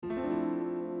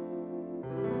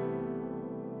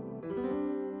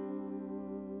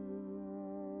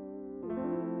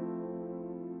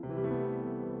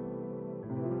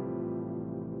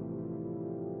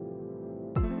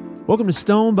Welcome to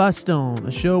Stone by Stone,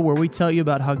 a show where we tell you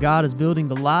about how God is building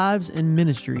the lives and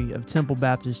ministry of Temple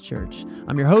Baptist Church.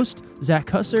 I'm your host, Zach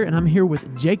Cusser, and I'm here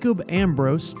with Jacob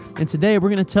Ambrose. And today we're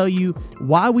going to tell you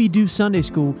why we do Sunday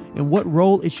school and what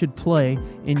role it should play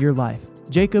in your life.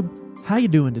 Jacob, how you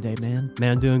doing today, man?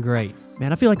 Man, I'm doing great.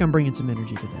 Man, I feel like I'm bringing some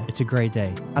energy today. It's a great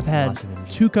day. I've had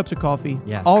 2 cups of coffee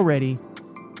already.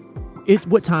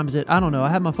 What time is it? I don't know. I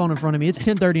have my phone in front of me. It's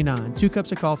 10:39. 2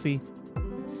 cups of coffee.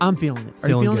 I'm feeling it. Are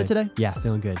you feeling it today? Yeah,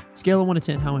 feeling good. Scale of 1 to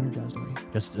 10, how energized are you?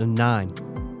 Just a 9.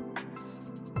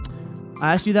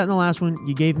 I asked you that in the last one.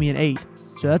 You gave me an 8.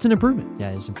 So that's an improvement. Yeah,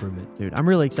 it's improvement. Dude, I'm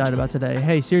really excited about today.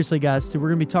 Hey, seriously, guys, so we're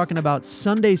going to be talking about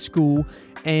Sunday school.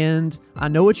 And I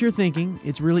know what you're thinking.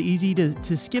 It's really easy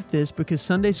to skip this because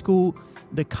Sunday school,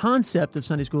 the concept of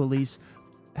Sunday school at least,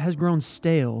 has grown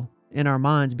stale in our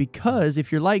minds. Because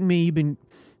if you're like me,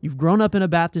 you've grown up in a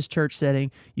Baptist church setting,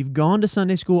 you've gone to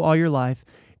Sunday school all your life,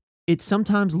 it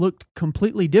sometimes looked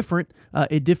completely different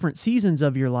at different seasons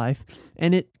of your life,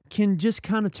 and it can just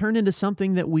kind of turn into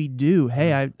something that we do.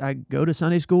 Hey, I go to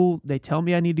Sunday school. They tell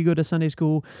me I need to go to Sunday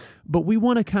school, but we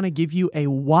want to kind of give you a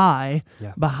why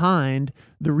behind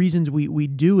the reasons we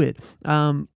do it.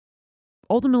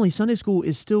 Ultimately, Sunday school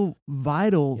is still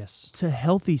vital to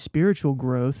healthy spiritual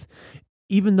growth,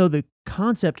 even though the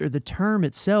concept or the term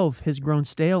itself has grown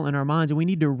stale in our minds, and we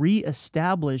need to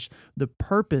reestablish the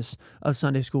purpose of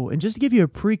Sunday school. And just to give you a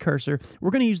precursor,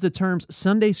 we're going to use the terms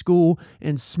Sunday school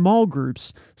and small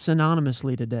groups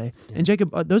synonymously today. Yeah. And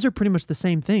Jacob, those are pretty much the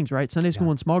same things, right? Sunday school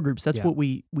and small groups. That's what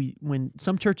we when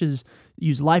some churches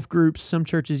use life groups, some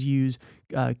churches use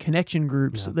connection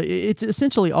groups. Yeah. It's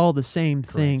essentially all the same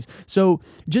things. So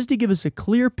just to give us a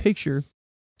clear picture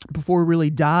before we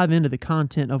really dive into the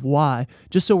content of why,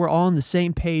 just so we're all on the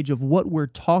same page of what we're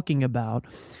talking about,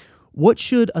 what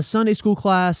should a Sunday school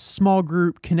class, small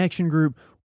group, connection group,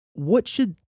 what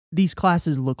should these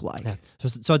classes look like? Yeah.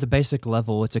 So at the basic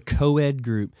level, it's a co-ed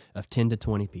group of 10 to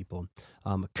 20 people.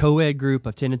 A co-ed group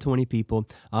of 10 to 20 people.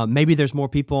 Maybe there's more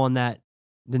people on that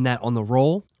than that on the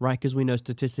roll, right? Because we know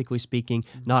statistically speaking,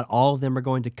 not all of them are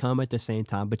going to come at the same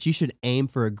time, but you should aim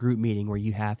for a group meeting where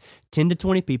you have 10 to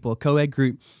 20 people, a co-ed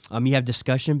group. You have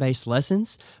discussion-based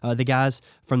lessons. The guys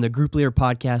from the Group Leader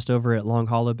podcast over at Long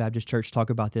Hollow Baptist Church talk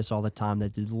about this all the time,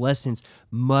 that the lessons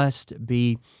must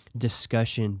be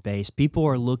discussion-based. People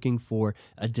are looking for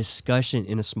a discussion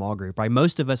in a small group, right?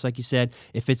 Most of us, like you said,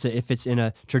 if it's in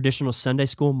a traditional Sunday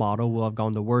school model, we'll have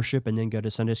gone to worship and then go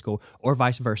to Sunday school, or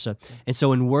vice versa. And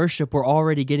so in worship, we're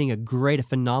already getting a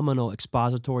phenomenal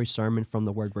expository sermon from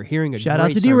the Word. We're hearing a Shout great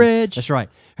out to sermon. D-Reg. That's right.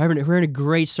 We're hearing a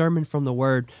great sermon from the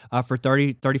Word for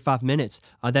 35 minutes.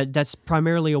 That's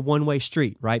primarily a one-way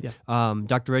street, right? Yeah.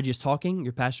 Dr. Reggie is talking,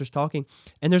 your pastor's talking,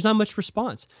 and there's not much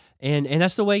response. And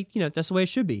that's the way, that's the way it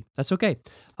should be. That's okay.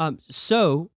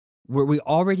 So we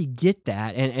already get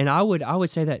that, and I would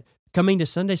say that coming to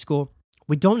Sunday school,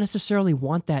 we don't necessarily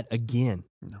want that again.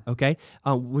 No. Okay,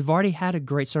 we've already had a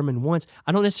great sermon once.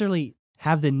 I don't necessarily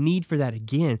have the need for that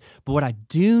again, but what I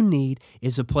do need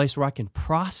is a place where I can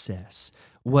process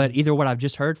what I've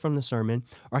just heard from the sermon,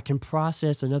 or I can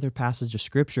process another passage of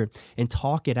Scripture and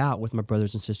talk it out with my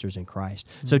brothers and sisters in Christ.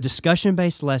 Mm-hmm. So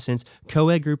discussion-based lessons,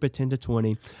 co-ed group of 10 to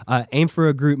 20, aim for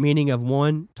a group meeting of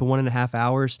 1 to 1.5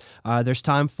 hours. There's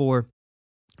time for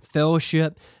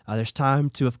fellowship. There's time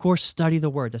to, of course, study the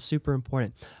Word. That's super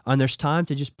important. And there's time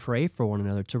to just pray for one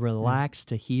another, to relax,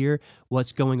 to hear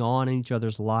what's going on in each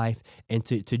other's life, and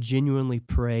to genuinely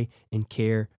pray and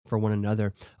care for one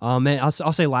another. And I'll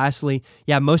say lastly,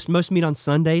 most meet on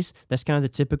Sundays. That's kind of the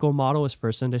typical model, is for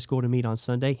a Sunday school to meet on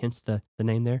Sunday, hence the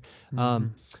name there.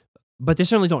 But they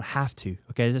certainly don't have to.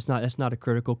 Okay, that's not a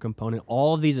critical component.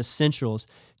 All of these essentials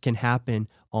can happen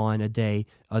on a day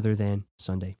other than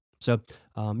Sunday. So,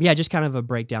 just kind of a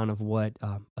breakdown of what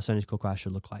a Sunday school class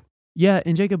should look like. Yeah,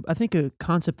 and Jacob, I think a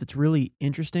concept that's really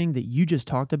interesting that you just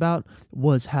talked about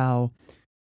was how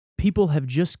people have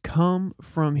just come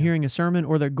from hearing a sermon,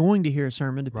 or they're going to hear a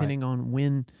sermon, depending on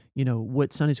when,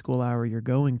 what Sunday school hour you're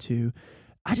going to.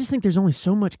 I just think there's only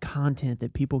so much content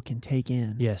that people can take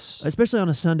in. Yes. Especially on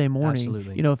a Sunday morning.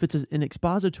 Absolutely. If it's an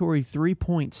expository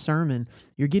 3-point sermon,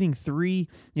 you're getting 3,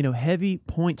 heavy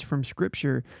points from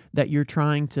Scripture that you're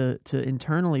trying to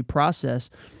internally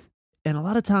process. And a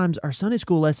lot of times our Sunday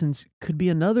school lessons could be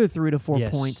another 3 to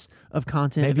 4 points of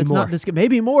content. Maybe if it's more.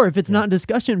 maybe more if it's not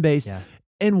discussion-based. Yeah.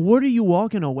 And what are you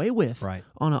walking away with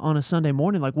on a Sunday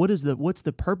morning? Like, what's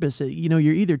the purpose? You're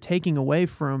either taking away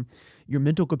from your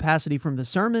mental capacity from the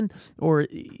sermon, or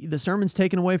the sermon's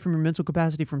taken away from your mental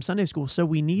capacity from Sunday school. So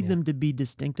we need them to be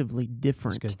distinctively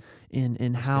different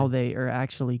in how they are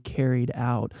actually carried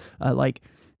out.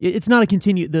 It's not a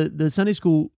the Sunday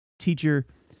school teacher,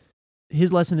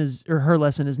 his lesson is, or her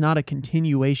lesson is not a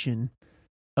continuation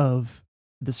of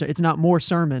it's not more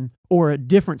sermon or a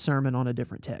different sermon on a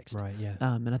different text. Right, yeah.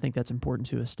 And I think that's important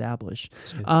to establish.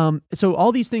 So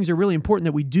all these things are really important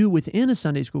that we do within a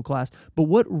Sunday school class, but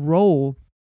what role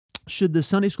should the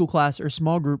Sunday school class or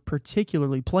small group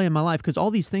particularly play in my life? Because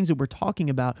all these things that we're talking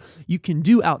about, you can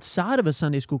do outside of a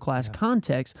Sunday school class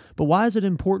context, but why is it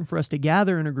important for us to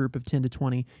gather in a group of 10 to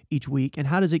 20 each week, and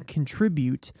how does it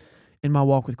contribute in my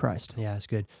walk with Christ? Yeah, that's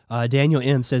good. Daniel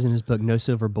M. says in his book, No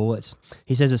Silver Bullets,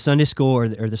 he says a Sunday school or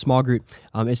the small group,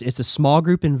 it's a small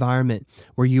group environment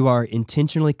where you are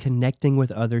intentionally connecting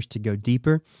with others to go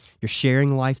deeper. You're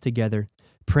sharing life together,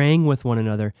 praying with one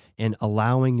another, and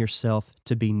allowing yourself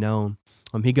to be known.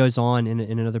 He goes on in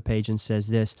another page and says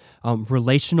this,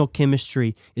 relational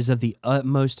chemistry is of the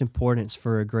utmost importance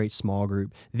for a great small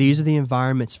group. These are the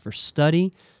environments for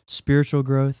study, spiritual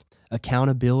growth,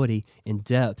 accountability, and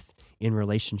depth in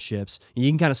relationships. You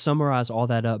can kind of summarize all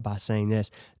that up by saying this.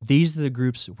 These are the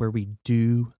groups where we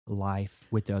do life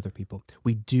with the other people.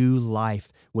 We do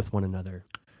life with one another.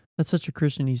 That's such a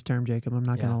Christianese term, Jacob. I'm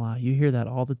not going to lie. You hear that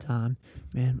all the time.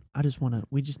 Man,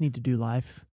 we just need to do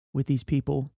life with these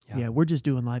people. Yeah, we're just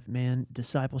doing life, man.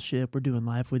 Discipleship, we're doing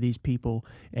life with these people.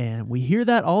 And we hear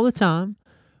that all the time.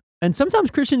 And sometimes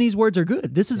Christianese words are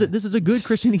good. This is a good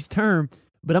Christianese term,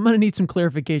 but I'm going to need some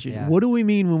clarification. Yeah. What do we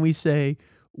mean when we say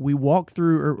we walk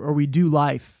through or we do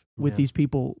life with these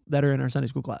people that are in our Sunday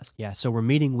school class? Yeah, so we're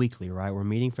meeting weekly, right? We're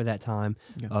meeting for that time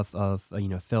of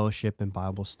fellowship and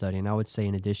Bible study. And I would say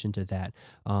in addition to that,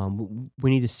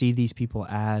 we need to see these people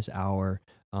as our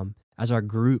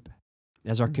group,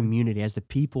 as our community, as the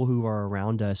people who are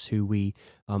around us, who we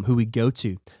go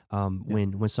to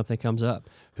when something comes up,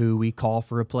 who we call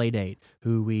for a play date,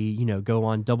 who we go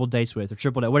on double dates with or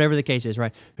triple date, whatever the case is,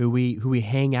 right? Who we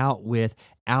hang out with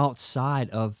outside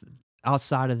of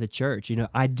the church.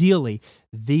 Ideally,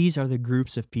 these are the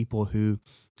groups of people who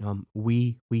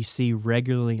we see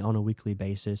regularly on a weekly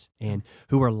basis and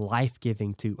who are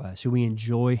life-giving to us, who we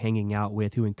enjoy hanging out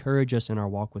with, who encourage us in our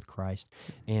walk with Christ,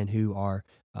 and who are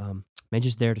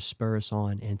just there to spur us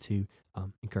on and to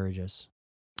encourage us.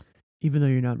 Even though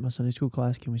you're not in my Sunday school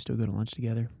class, can we still go to lunch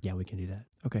together? Yeah, we can do that.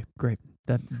 Okay, great.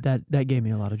 That gave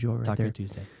me a lot of joy right there.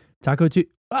 Taco Tuesday.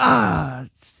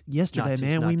 Yesterday,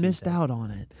 man, we missed out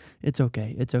on it. It's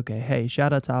okay. Hey,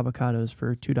 shout out to Avocados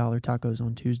for $2 tacos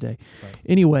on Tuesday. Right.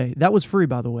 Anyway, that was free,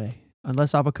 by the way.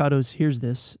 Unless Avocados hears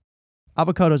this.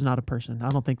 Avocado's not a person. I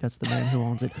don't think that's the man who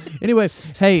owns it. Anyway,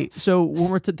 hey, so when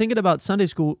we're thinking about Sunday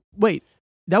school,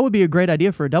 that would be a great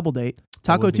idea for a double date.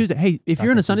 Taco Tuesday. Hey, if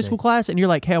you're in a Sunday school class and you're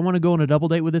like, hey, I want to go on a double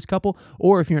date with this couple,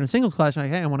 or if you're in a single class, you're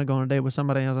like, hey, I want to go on a date with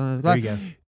somebody else on this class. There you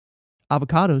go.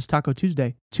 Avocados, Taco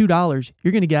Tuesday, $2.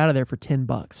 You're going to get out of there for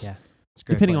 $10. Yeah, it's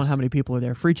great. Depending on how many people are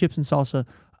there. Free chips and salsa.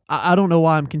 I don't know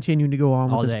why I'm continuing to go on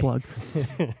with this plug.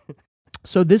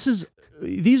 So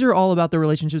these are all about the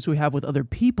relationships we have with other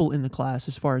people in the class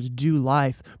as far as do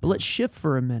life. But let's shift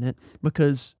for a minute,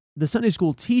 because the Sunday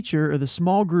school teacher or the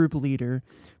small group leader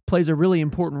plays a really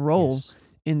important role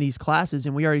in these classes.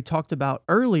 And we already talked about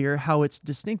earlier how it's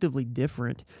distinctively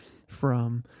different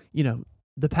from,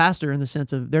 the pastor in the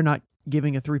sense of they're not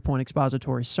giving a 3-point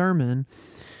expository sermon,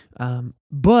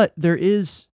 but there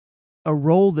is a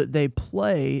role that they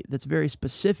play that's very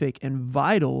specific and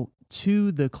vital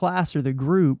to the class or the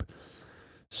group.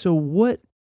 So what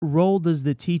role does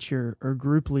the teacher or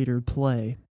group leader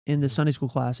play in the Sunday school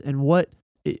class, and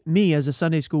me as a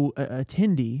Sunday school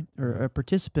attendee or a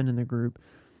participant in the group,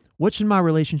 what should my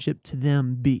relationship to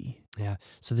them be? Yeah.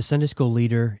 So the Sunday school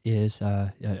leader is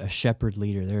a shepherd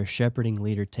leader. They're a shepherding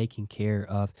leader taking care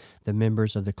of the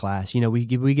members of the class. We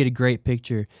get a great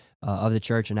picture of the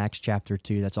church in Acts chapter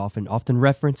 2 that's often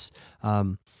referenced.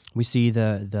 We see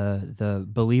the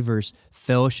believers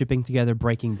fellowshipping together,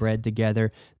 breaking bread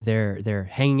together. They're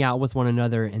hanging out with one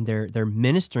another, and they're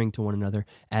ministering to one another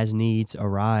as needs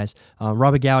arise.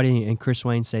 Robert Gowdy and Chris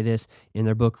Wayne say this in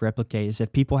their book Replicate. It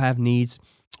said people have needs,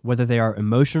 whether they are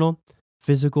emotional,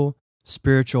 physical,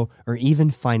 spiritual, or even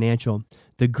financial.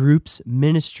 The group's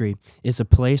ministry is a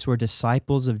place where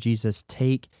disciples of Jesus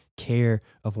take care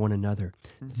of one another.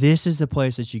 This is the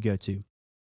place that you go to.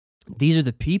 These are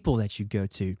the people that you go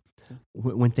to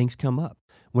when things come up.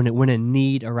 When a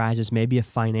need arises, maybe a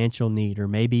financial need or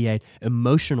maybe an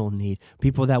emotional need,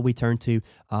 people that we turn to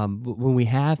when we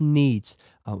have needs.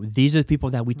 These are the people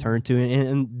that we turn to,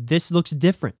 and this looks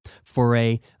different for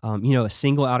a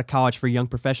single out of college, for a young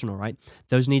professional, right?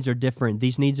 Those needs are different.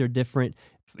 These needs are different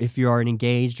if you are an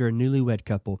engaged or a newlywed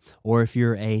couple, or if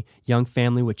you're a young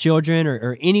family with children,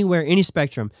 or anywhere, any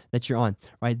spectrum that you're on,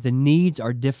 right? The needs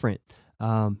are different,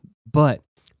 but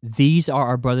these are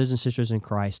our brothers and sisters in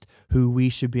Christ who we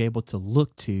should be able to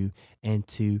look to and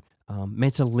to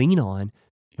lean on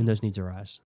when those needs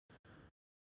arise.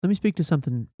 Let me speak to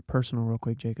something personal real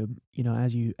quick, Jacob.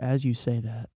 As you say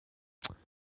that,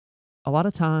 a lot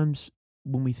of times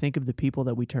when we think of the people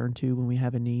that we turn to when we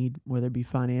have a need, whether it be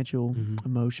financial,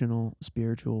 emotional,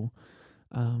 spiritual,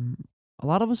 a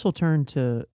lot of us will turn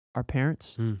to our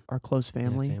parents, our close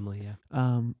family,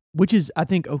 which is, I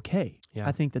think, okay. Yeah.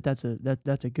 I think that's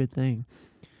a good thing.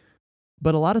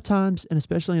 But a lot of times, and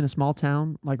especially in a small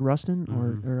town like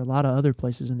Ruston or a lot of other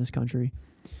places in this country,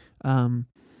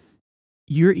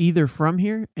 you're either from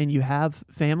here and you have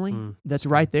family that's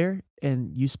right there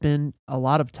and you spend a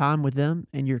lot of time with them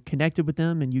and you're connected with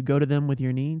them and you go to them with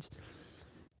your needs,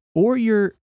 or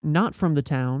you're not from the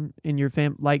town and your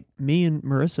like me and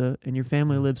Marissa, and your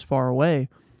family lives far away.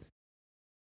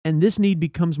 And this need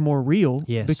becomes more real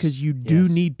because you do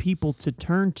need people to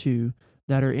turn to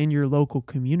that are in your local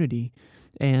community.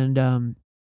 And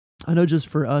I know just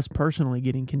for us personally,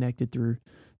 getting connected through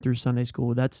Sunday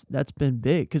school, that's been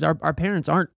big because our parents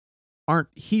aren't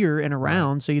here and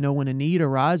around. Right. So, when a need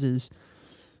arises,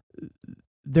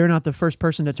 they're not the first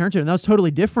person to turn to. And that was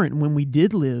totally different when we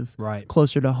did live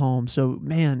closer to home. So,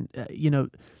 man,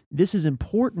 this is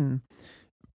important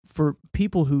for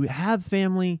people who have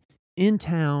family in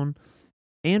town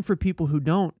and for people who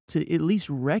don't, to at least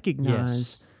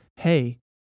recognize, hey,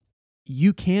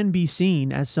 you can be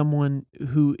seen as someone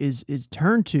who is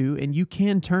turned to, and you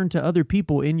can turn to other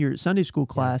people in your Sunday school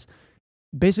class.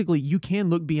 Basically, you can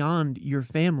look beyond your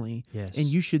family, and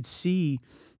you should see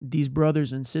these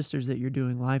brothers and sisters that you're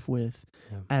doing life with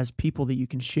as people that you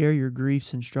can share your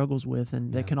griefs and struggles with,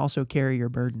 and that can also carry your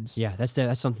burdens. Yeah, that's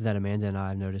something that Amanda and I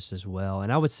have noticed as well.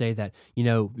 And I would say that,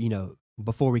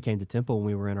 before we came to Temple, when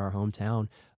we were in our hometown,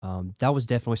 that was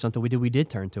definitely something we did. We did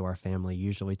turn to our family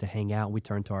usually to hang out. We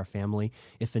turned to our family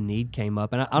if a need came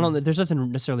up. And I don't know, there's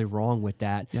nothing necessarily wrong with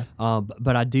that. Yeah.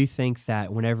 But I do think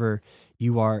that whenever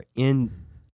you are in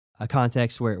a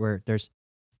context where there's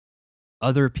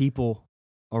other people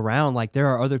around, like there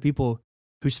are other people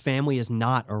whose family is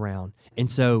not around.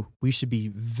 And so we should be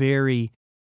very,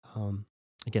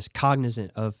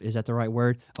 cognizant of, is that the right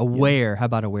word? Aware. Yeah. How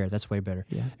about aware? That's way better.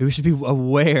 Yeah. We should be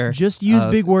aware. Just use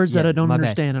big words that I don't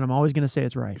understand, and I'm always going to say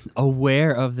it's right.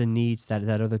 Aware of the needs that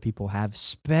other people have,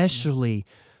 especially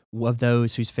of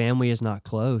those whose family is not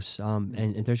close.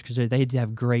 And there's, because they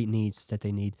have great needs that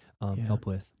they need help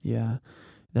with. Yeah.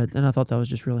 And I thought that was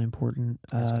just really important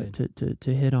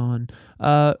to hit on.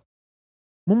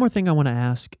 One more thing I want to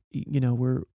ask.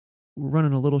 We're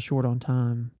running a little short on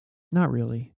time. Not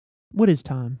really. What is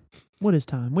time? What is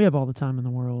time? We have all the time in the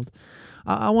world.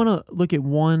 I want to look at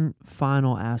one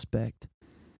final aspect,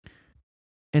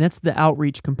 and that's the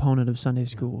outreach component of Sunday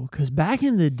school. Because back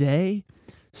in the day,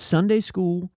 Sunday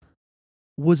school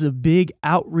was a big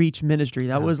outreach ministry.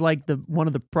 That was like one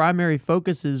of the primary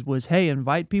focuses was, hey,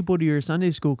 invite people to your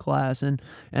Sunday school class. And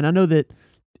I know that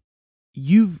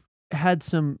you've had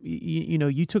some,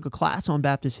 you took a class on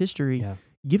Baptist history. Yeah.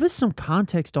 Give us some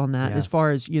context on that as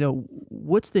far as,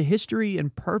 what's the history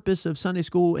and purpose of Sunday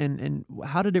school and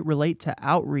how did it relate to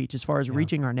outreach as far as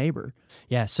reaching our neighbor?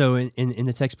 Yeah, so in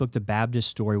the textbook, The Baptist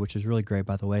Story, which is really great,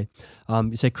 by the way,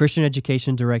 it said Christian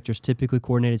education directors typically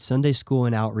coordinated Sunday school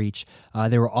and outreach.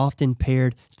 They were often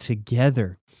paired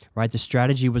together. Right, the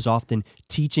strategy was often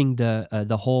teaching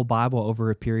the whole Bible over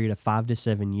a period of 5 to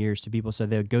 7 years to people. So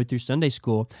they would go through Sunday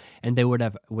school, and they would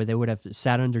have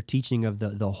sat under teaching of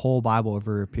the whole Bible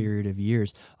over a period of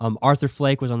years. Arthur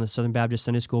Flake was on the Southern Baptist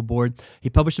Sunday School Board.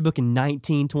 He published a book in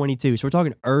 1922. So we're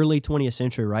talking early 20th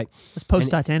century, right? That's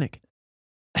post-Titanic.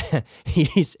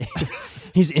 He's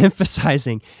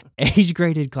emphasizing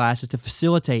age-graded classes to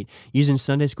facilitate using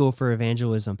Sunday school for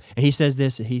evangelism. And he says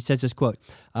this quote,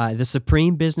 the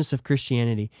supreme business of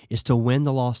Christianity is to win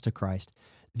the lost to Christ.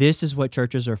 This is what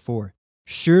churches are for.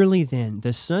 Surely then,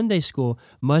 the Sunday school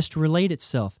must relate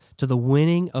itself to the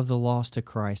winning of the lost to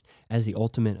Christ as the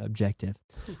ultimate objective.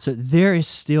 So there is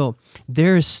still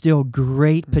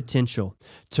great potential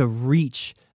to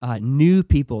reach new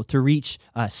people, to reach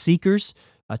seekers,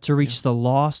 to reach the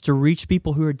lost, to reach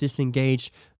people who are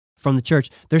disengaged from the church.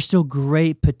 There's still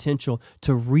great potential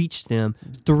to reach them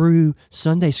through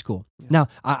Sunday school. Yeah. Now,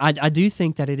 I do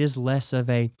think that it is less of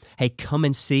a, hey, come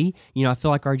and see. I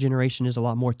feel like our generation is a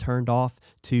lot more turned off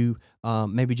to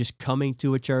maybe just coming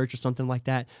to a church or something like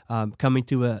that, coming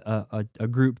to a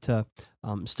group to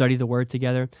study the Word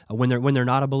together when they're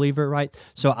not a believer, right?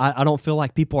 So I don't feel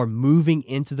like people are moving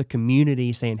into the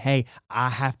community saying, hey, I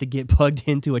have to get plugged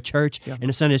into a church in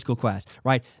a Sunday school class,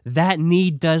 right? That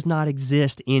need does not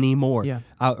exist anymore. Yeah.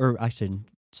 Or I shouldn't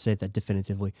say that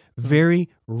definitively. Very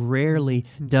rarely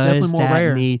It's does definitely more that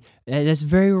rare. need. That's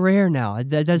very rare now.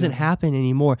 That doesn't happen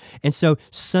anymore. And so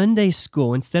Sunday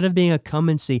school, instead of being a come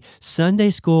and see, Sunday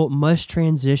school must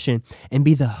transition and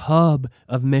be the hub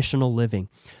of missional living,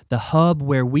 the hub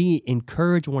where we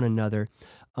encourage one another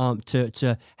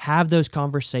to have those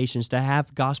conversations, to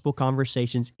have gospel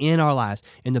conversations in our lives,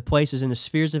 in the places, in the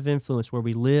spheres of influence where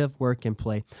we live, work, and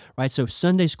play, right? So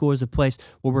Sunday school is the place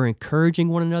where we're encouraging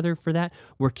one another for that.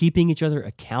 We're keeping each other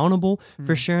accountable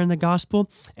for sharing the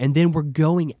gospel, and then we're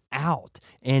going out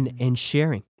and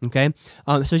sharing, okay?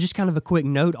 So just kind of a quick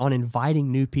note on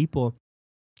inviting new people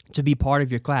to be part of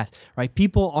your class, right?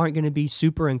 People aren't going to be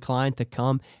super inclined to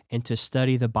come and to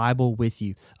study the Bible with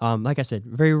you. Like I said,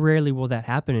 very rarely will that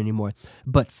happen anymore.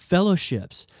 But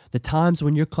fellowships, the times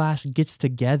when your class gets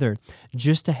together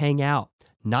just to hang out,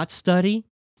 not study,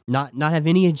 not have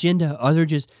any agenda other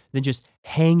than just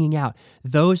hanging out.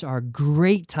 Those are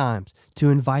great times to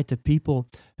invite the people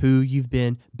who you've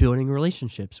been building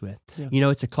relationships with. Yeah. You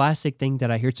know, it's a classic thing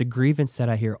that I hear. It's a grievance that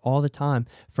I hear all the time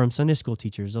from Sunday school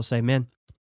teachers. They'll say, man,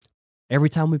 every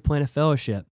time we plan a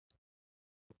fellowship,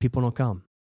 people don't come.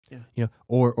 Yeah. You know,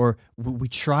 or we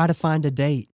try to find a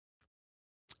date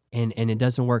and it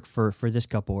doesn't work for this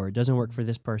couple, or it doesn't work for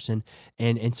this person,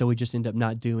 and so we just end up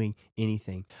not doing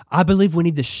anything. I believe we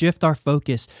need to shift our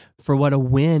focus for what a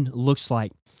win looks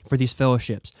like for these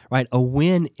fellowships, right? A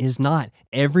win is not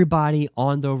everybody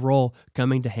on the roll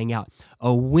coming to hang out.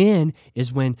 A win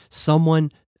is when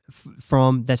someone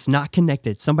from that's not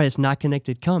connected, somebody that's not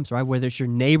connected comes, right? Whether it's your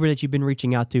neighbor that you've been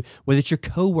reaching out to, whether it's your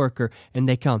coworker and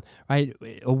they come, right?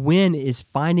 A win is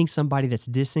finding somebody that's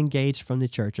disengaged from the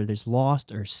church or that's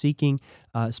lost or seeking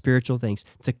spiritual things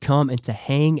to come and to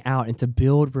hang out and to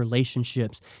build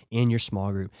relationships in your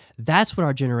small group. That's what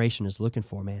our generation is looking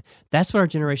for, man. That's what our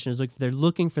generation is looking for. They're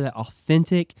looking for that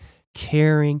authentic,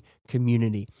 caring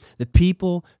community, the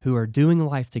people who are doing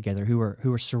life together, who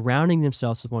are surrounding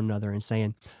themselves with one another and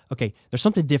saying, okay, there's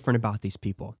something different about these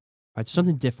people, right? There's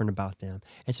something different about them.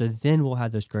 And so then we'll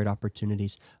have those great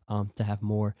opportunities to have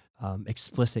more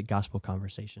explicit gospel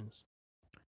conversations.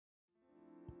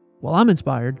 Well, I'm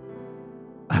inspired.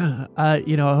 I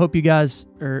hope you guys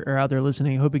are out there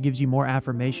listening. I hope it gives you more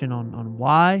affirmation on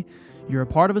why you're a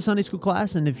part of a Sunday school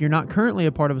class. And if you're not currently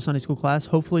a part of a Sunday school class,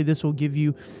 hopefully this will give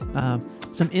you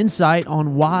some insight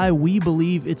on why we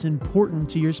believe it's important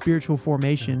to your spiritual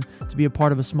formation to be a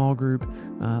part of a small group,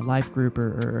 life group,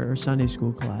 or Sunday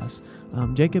school class.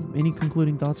 Jacob, any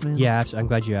concluding thoughts, man? Yeah, I'm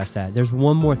glad you asked that. There's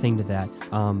one more thing to that.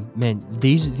 Man,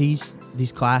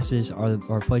 these classes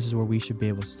are places where we should be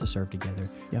able to serve together,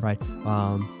 yep. Right?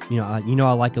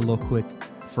 I like a little quick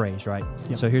phrase, right?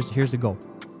 Yep. So here's the goal: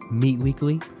 meet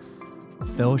weekly,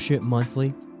 fellowship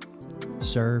monthly,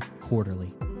 serve quarterly.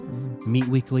 Mm-hmm. Meet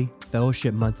weekly,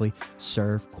 fellowship monthly,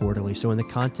 serve quarterly. So in the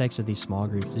context of these small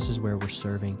groups, this is where we're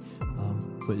serving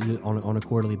on a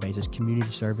quarterly basis: community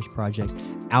service projects,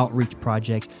 outreach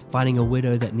projects, finding a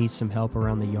widow that needs some help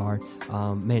around the yard,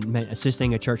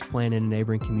 assisting a church plant in a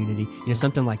neighboring community,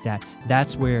 something like that.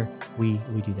 That's where we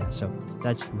do that. So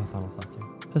that's my final thought there.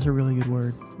 That's a really good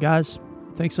word. Guys,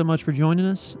 thanks so much for joining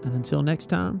us. And until next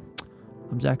time,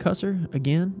 I'm Zach Husser,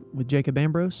 again, with Jacob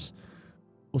Ambrose.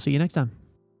 We'll see you next time.